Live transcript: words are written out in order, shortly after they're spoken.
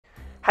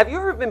Have you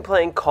ever been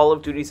playing Call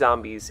of Duty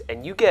Zombies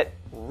and you get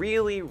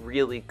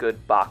really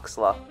good box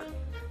luck?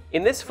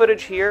 In this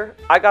footage here,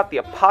 I got the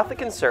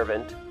Apothecon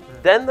Servant,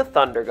 then the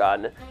Thunder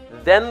Gun,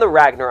 then the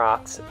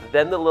Ragnaroks,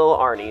 then the Little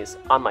Arnies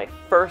on my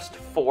first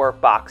 4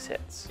 box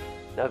hits.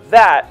 Now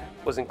that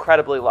was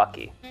incredibly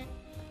lucky.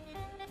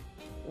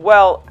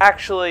 Well,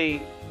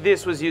 actually,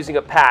 this was using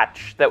a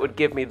patch that would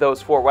give me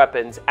those 4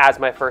 weapons as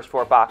my first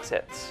 4 box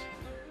hits.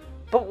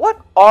 But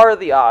what are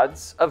the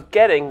odds of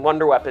getting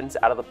wonder weapons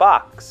out of the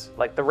box,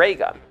 like the ray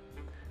gun?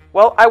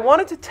 Well, I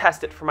wanted to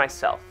test it for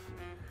myself.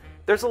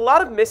 There's a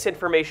lot of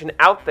misinformation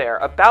out there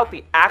about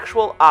the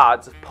actual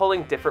odds of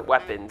pulling different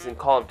weapons in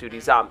Call of Duty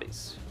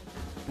Zombies.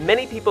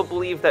 Many people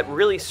believe that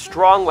really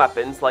strong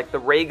weapons like the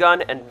ray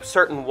gun and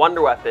certain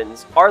wonder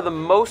weapons are the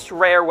most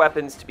rare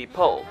weapons to be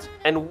pulled,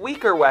 and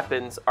weaker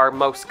weapons are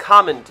most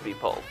common to be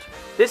pulled.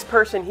 This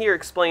person here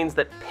explains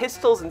that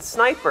pistols and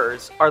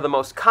snipers are the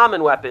most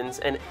common weapons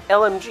and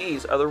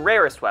LMGs are the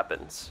rarest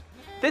weapons.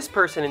 This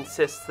person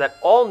insists that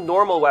all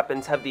normal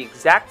weapons have the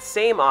exact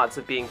same odds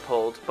of being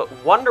pulled, but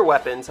wonder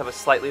weapons have a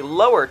slightly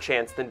lower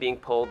chance than being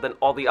pulled than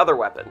all the other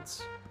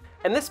weapons.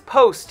 And this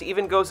post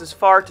even goes as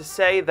far to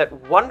say that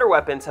wonder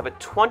weapons have a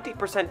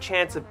 20%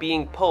 chance of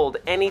being pulled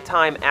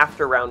anytime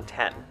after round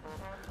 10.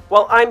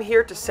 Well, I'm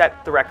here to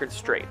set the record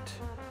straight.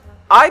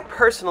 I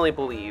personally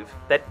believe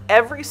that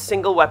every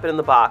single weapon in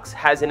the box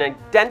has an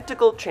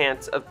identical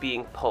chance of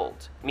being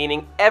pulled,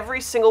 meaning every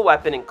single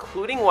weapon,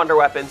 including wonder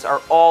weapons,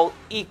 are all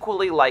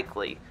equally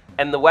likely,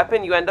 and the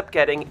weapon you end up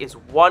getting is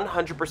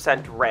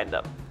 100%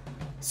 random.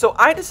 So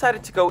I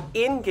decided to go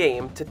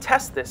in-game to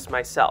test this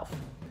myself.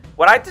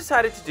 What I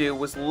decided to do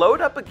was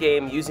load up a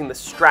game using the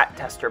strat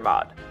tester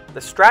mod. The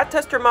strat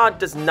tester mod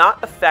does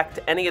not affect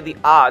any of the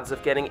odds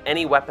of getting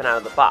any weapon out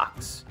of the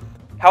box.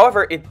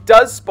 However, it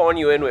does spawn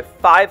you in with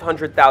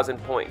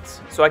 500,000 points,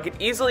 so I could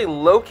easily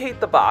locate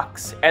the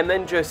box and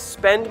then just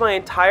spend my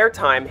entire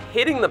time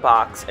hitting the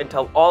box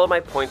until all of my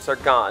points are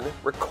gone,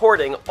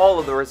 recording all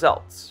of the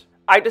results.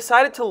 I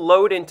decided to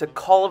load into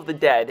Call of the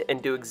Dead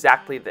and do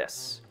exactly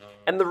this.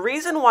 And the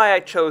reason why I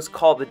chose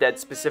Call of the Dead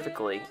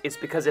specifically is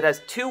because it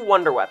has 2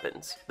 wonder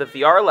weapons, the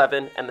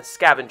VR-11 and the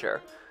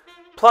Scavenger,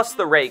 plus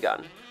the ray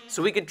gun.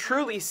 So we could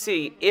truly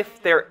see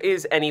if there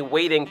is any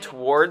weighting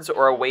towards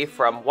or away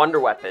from wonder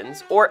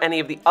weapons or any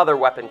of the other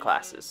weapon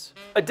classes.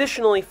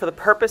 Additionally, for the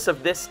purpose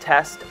of this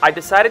test, I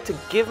decided to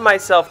give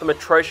myself the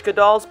Matryoshka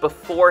dolls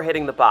before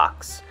hitting the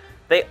box.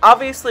 They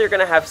obviously are going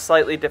to have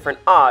slightly different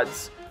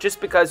odds, just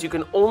because you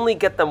can only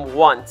get them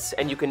once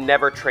and you can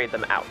never trade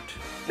them out.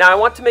 Now I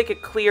want to make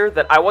it clear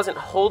that I wasn't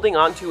holding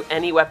onto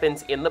any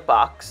weapons in the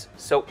box,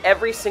 so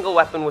every single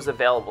weapon was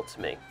available to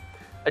me.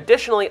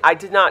 Additionally, I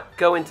did not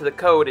go into the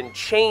code and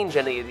change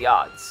any of the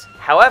odds.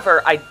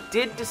 However, I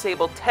did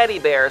disable teddy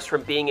bears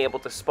from being able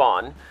to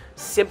spawn,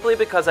 simply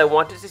because I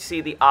wanted to see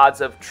the odds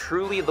of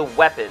truly the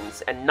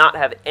weapons and not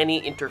have any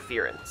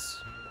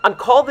interference. On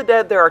Call of the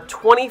Dead, there are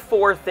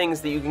 24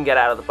 things that you can get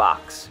out of the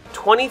box.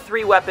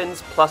 23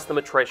 weapons plus the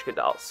Matryoshka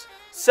dolls.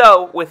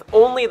 So, with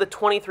only the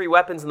 23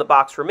 weapons in the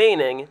box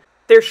remaining,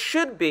 there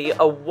should be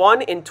a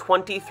 1 in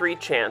 23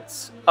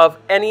 chance of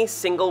any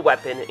single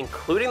weapon,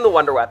 including the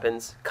wonder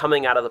weapons,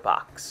 coming out of the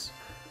box.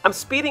 I'm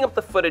speeding up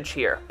the footage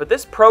here, but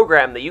this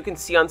program that you can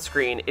see on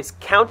screen is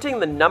counting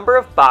the number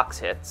of box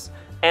hits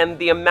and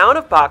the amount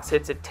of box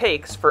hits it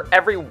takes for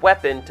every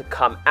weapon to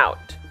come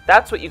out.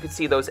 That's what you can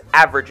see those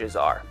averages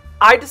are.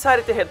 I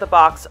decided to hit the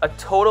box a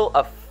total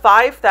of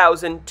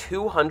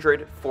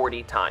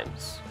 5,240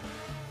 times.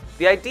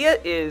 The idea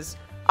is,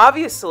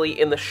 obviously,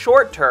 in the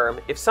short term,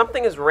 if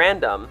something is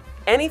random,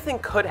 anything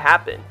could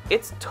happen.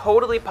 It's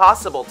totally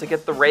possible to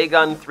get the ray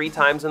gun 3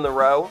 times in a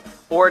row,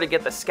 or to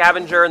get the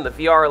Scavenger and the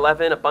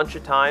VR-11 a bunch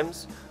of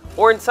times,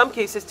 or in some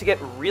cases to get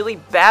really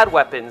bad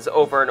weapons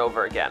over and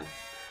over again.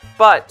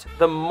 But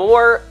the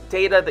more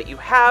data that you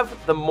have,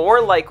 the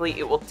more likely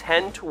it will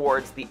tend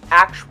towards the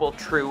actual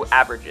true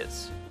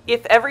averages.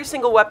 If every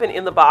single weapon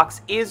in the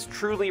box is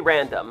truly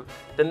random,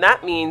 then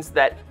that means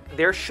that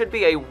there should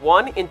be a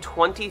 1 in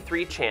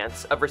 23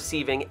 chance of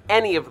receiving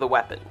any of the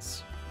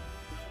weapons.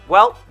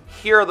 Well,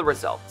 here are the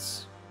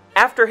results.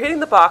 After hitting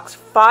the box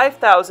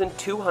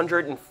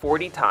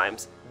 5,240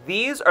 times,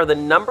 these are the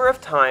number of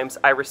times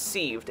I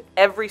received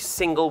every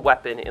single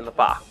weapon in the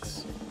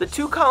box. The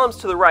 2 columns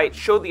to the right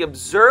show the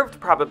observed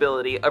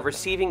probability of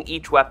receiving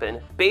each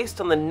weapon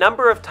based on the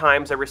number of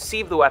times I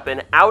received the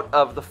weapon out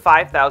of the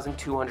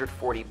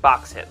 5,240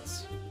 box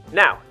hits.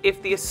 Now, if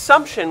the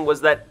assumption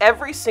was that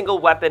every single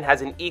weapon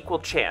has an equal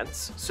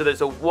chance, so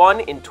there's a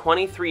 1 in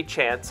 23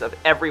 chance of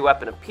every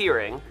weapon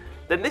appearing,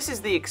 then this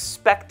is the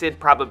expected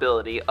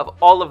probability of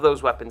all of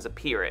those weapons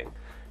appearing.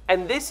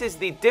 And this is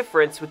the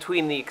difference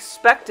between the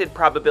expected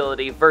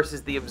probability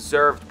versus the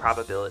observed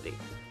probability.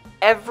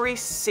 Every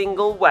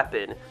single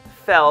weapon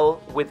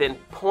fell within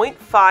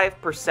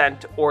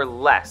 0.5% or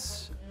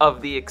less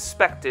of the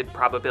expected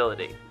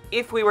probability.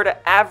 If we were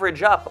to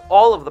average up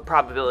all of the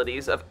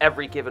probabilities of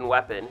every given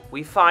weapon,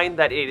 we find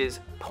that it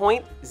is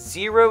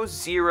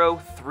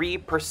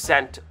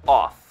 0.003%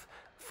 off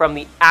from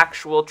the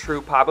actual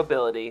true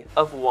probability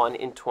of 1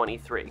 in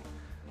 23.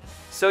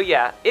 So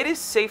yeah, it is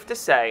safe to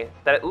say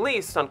that at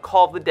least on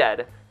Call of the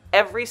Dead,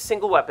 every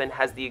single weapon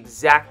has the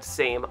exact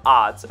same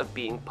odds of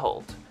being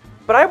pulled.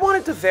 But I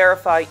wanted to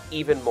verify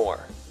even more,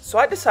 so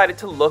I decided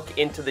to look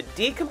into the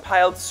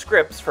decompiled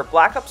scripts for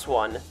Black Ops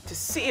 1 to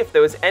see if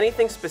there was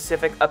anything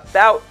specific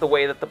about the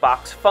way that the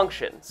box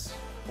functions.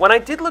 When I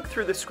did look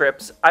through the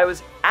scripts, I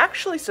was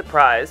actually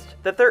surprised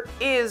that there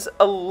is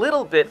a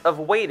little bit of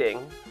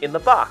weighting in the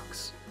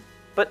box,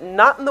 but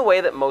not in the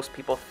way that most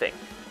people think.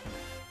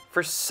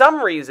 For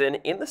some reason,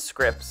 in the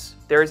scripts,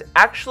 there is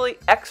actually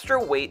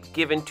extra weight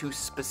given to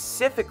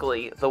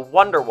specifically the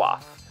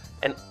Wonderwaffe,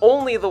 and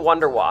only the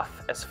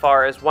Wonderwaffe as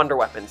far as wonder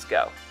weapons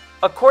go.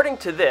 According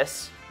to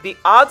this, the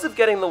odds of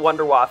getting the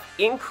Wonderwaffe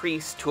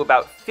increase to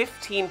about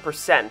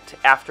 15%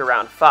 after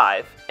round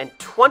 5 and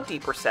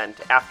 20%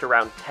 after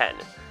round 10,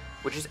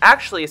 which is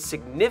actually a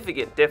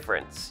significant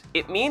difference.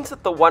 It means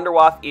that the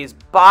Wonderwaffe is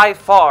by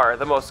far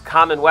the most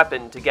common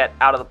weapon to get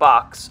out of the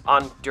box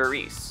on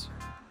Duress.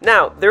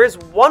 Now, there is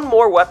one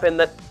more weapon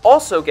that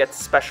also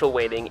gets special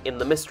weighting in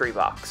the mystery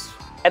box,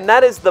 and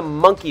that is the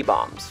monkey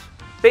bombs.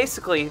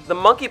 Basically, the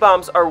monkey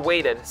bombs are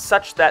weighted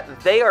such that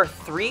they are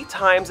 3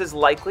 times as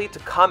likely to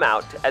come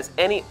out as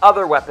any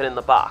other weapon in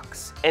the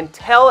box,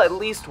 until at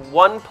least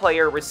one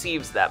player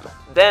receives them.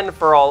 Then,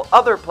 for all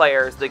other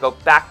players, they go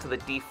back to the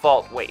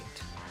default weight.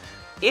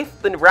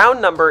 If the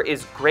round number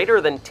is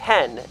greater than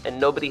 10 and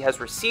nobody has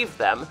received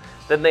them,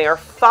 then they are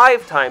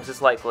 5 times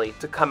as likely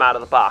to come out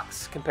of the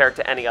box compared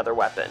to any other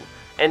weapon.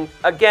 And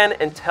again,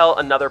 until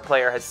another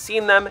player has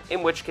seen them,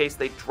 in which case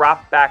they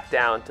drop back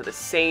down to the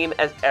same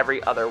as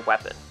every other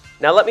weapon.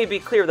 Now let me be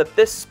clear that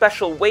this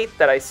special weight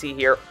that I see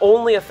here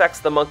only affects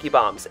the monkey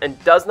bombs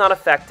and does not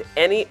affect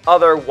any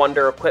other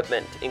Wonder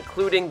equipment,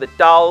 including the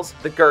dolls,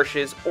 the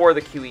Gershes, or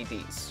the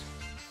QEDs.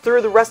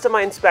 Through the rest of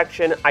my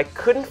inspection, I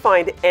couldn't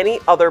find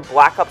any other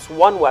Black Ops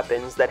 1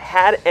 weapons that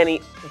had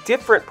any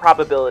different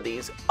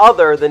probabilities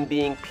other than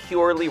being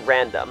purely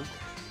random.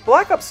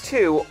 Black Ops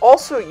 2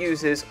 also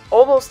uses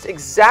almost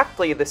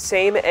exactly the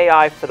same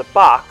AI for the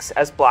box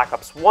as Black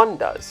Ops 1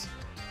 does.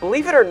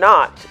 Believe it or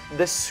not,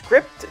 the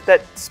script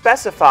that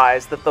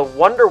specifies that the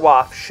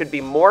Wonderwaffe should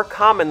be more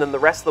common than the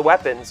rest of the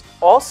weapons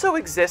also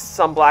exists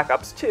on Black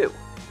Ops 2,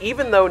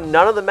 even though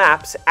none of the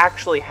maps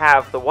actually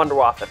have the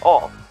Wonderwaffe at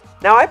all.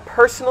 Now, I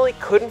personally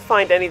couldn't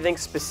find anything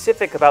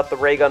specific about the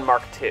Raygun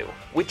Mark II,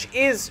 which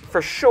is, for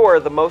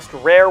sure, the most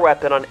rare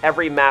weapon on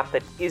every map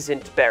that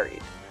isn't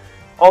buried.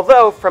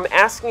 Although, from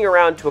asking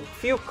around to a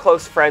few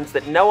close friends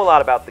that know a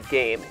lot about the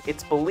game,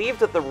 it's believed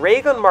that the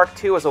Raygun Mark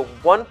II has a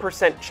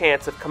 1%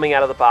 chance of coming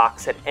out of the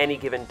box at any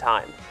given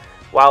time,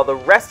 while the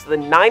rest of the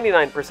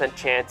 99%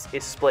 chance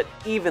is split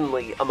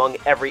evenly among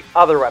every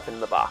other weapon in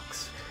the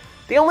box.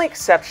 The only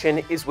exception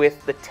is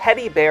with the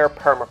Teddy Bear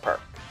Permaperk.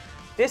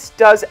 This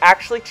does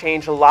actually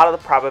change a lot of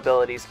the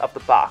probabilities of the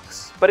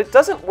box, but it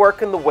doesn't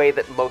work in the way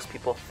that most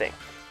people think.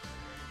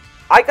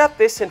 I got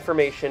this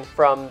information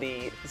from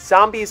the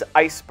Zombies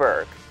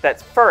iceberg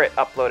that Furret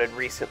uploaded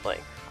recently.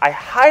 I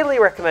highly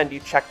recommend you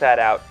check that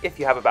out if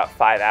you have about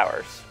 5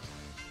 hours.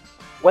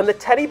 When the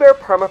Teddy Bear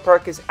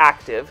Permaperk is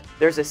active,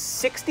 there's a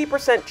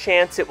 60%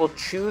 chance it will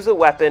choose a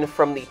weapon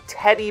from the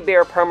Teddy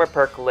Bear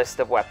Permaperk list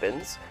of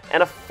weapons,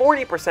 and a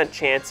 40%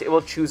 chance it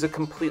will choose a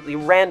completely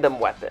random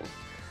weapon.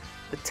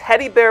 The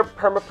Teddy Bear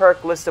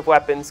Permaperk list of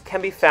weapons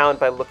can be found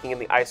by looking in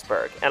the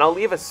iceberg, and I'll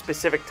leave a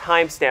specific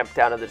timestamp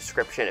down in the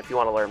description if you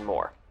want to learn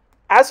more.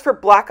 As for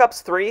Black Ops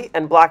 3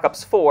 and Black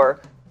Ops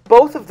 4,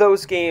 both of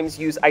those games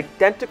use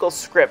identical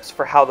scripts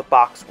for how the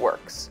box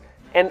works.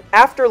 And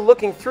after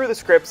looking through the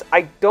scripts,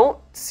 I don't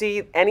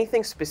see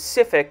anything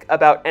specific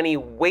about any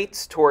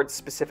weights towards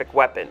specific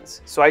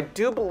weapons, so I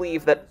do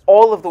believe that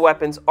all of the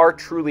weapons are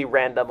truly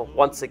random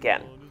once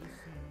again.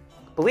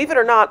 Believe it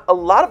or not, a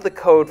lot of the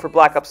code for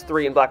Black Ops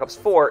 3 and Black Ops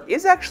 4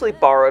 is actually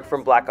borrowed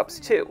from Black Ops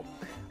 2.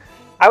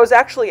 I was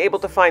actually able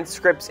to find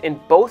scripts in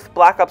both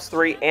Black Ops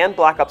 3 and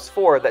Black Ops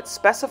 4 that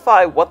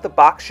specify what the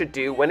box should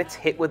do when it's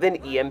hit with an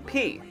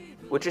EMP,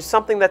 which is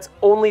something that's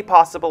only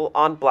possible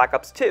on Black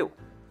Ops 2.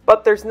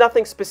 But there's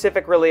nothing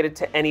specific related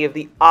to any of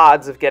the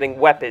odds of getting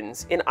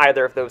weapons in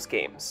either of those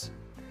games.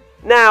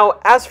 Now,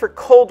 as for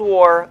Cold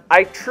War,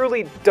 I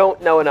truly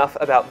don't know enough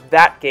about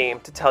that game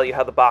to tell you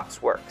how the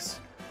box works.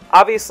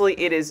 Obviously,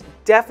 it is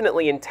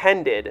definitely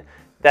intended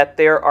that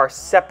there are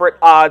separate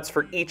odds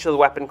for each of the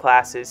weapon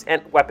classes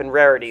and weapon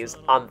rarities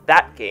on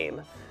that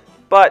game,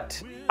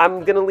 but I'm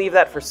going to leave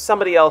that for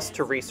somebody else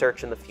to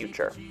research in the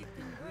future.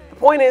 The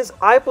point is,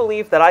 I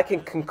believe that I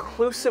can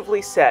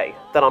conclusively say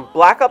that on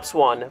Black Ops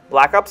 1,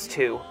 Black Ops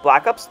 2,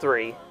 Black Ops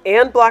 3,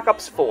 and Black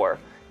Ops 4,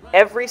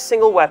 every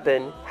single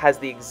weapon has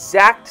the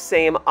exact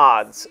same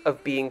odds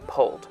of being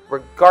pulled,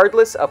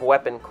 regardless of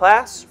weapon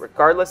class,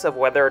 regardless of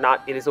whether or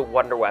not it is a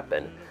wonder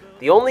weapon.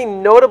 The only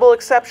notable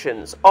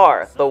exceptions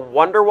are the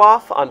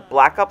Wonderwaffe on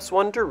Black Ops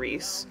 1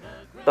 Duress,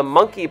 the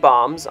monkey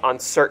bombs on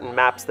certain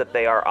maps that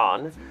they are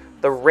on,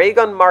 the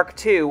Raygun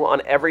Mark II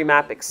on every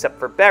map except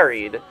for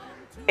Buried,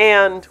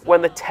 and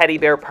when the teddy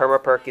bear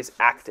permaperk is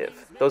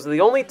active. Those are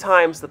the only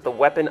times that the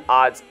weapon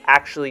odds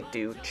actually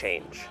do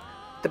change.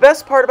 The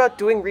best part about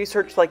doing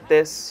research like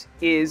this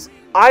is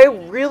I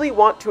really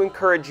want to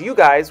encourage you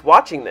guys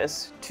watching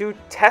this to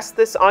test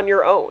this on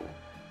your own.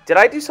 Did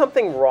I do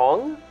something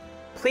wrong?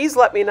 Please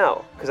let me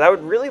know, because I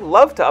would really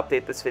love to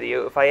update this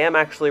video if I am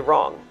actually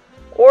wrong.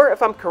 Or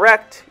if I'm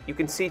correct, you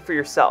can see for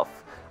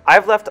yourself.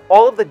 I've left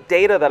all of the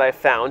data that I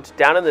found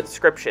down in the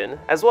description,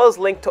 as well as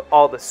linked to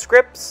all the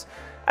scripts,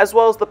 as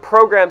well as the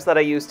programs that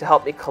I use to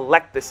help me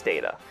collect this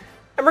data.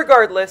 And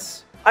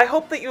regardless, I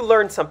hope that you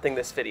learned something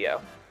this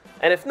video.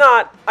 And if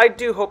not, I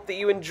do hope that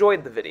you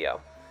enjoyed the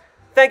video.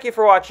 Thank you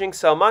for watching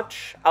so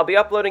much. I'll be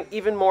uploading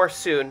even more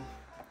soon,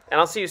 and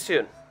I'll see you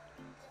soon.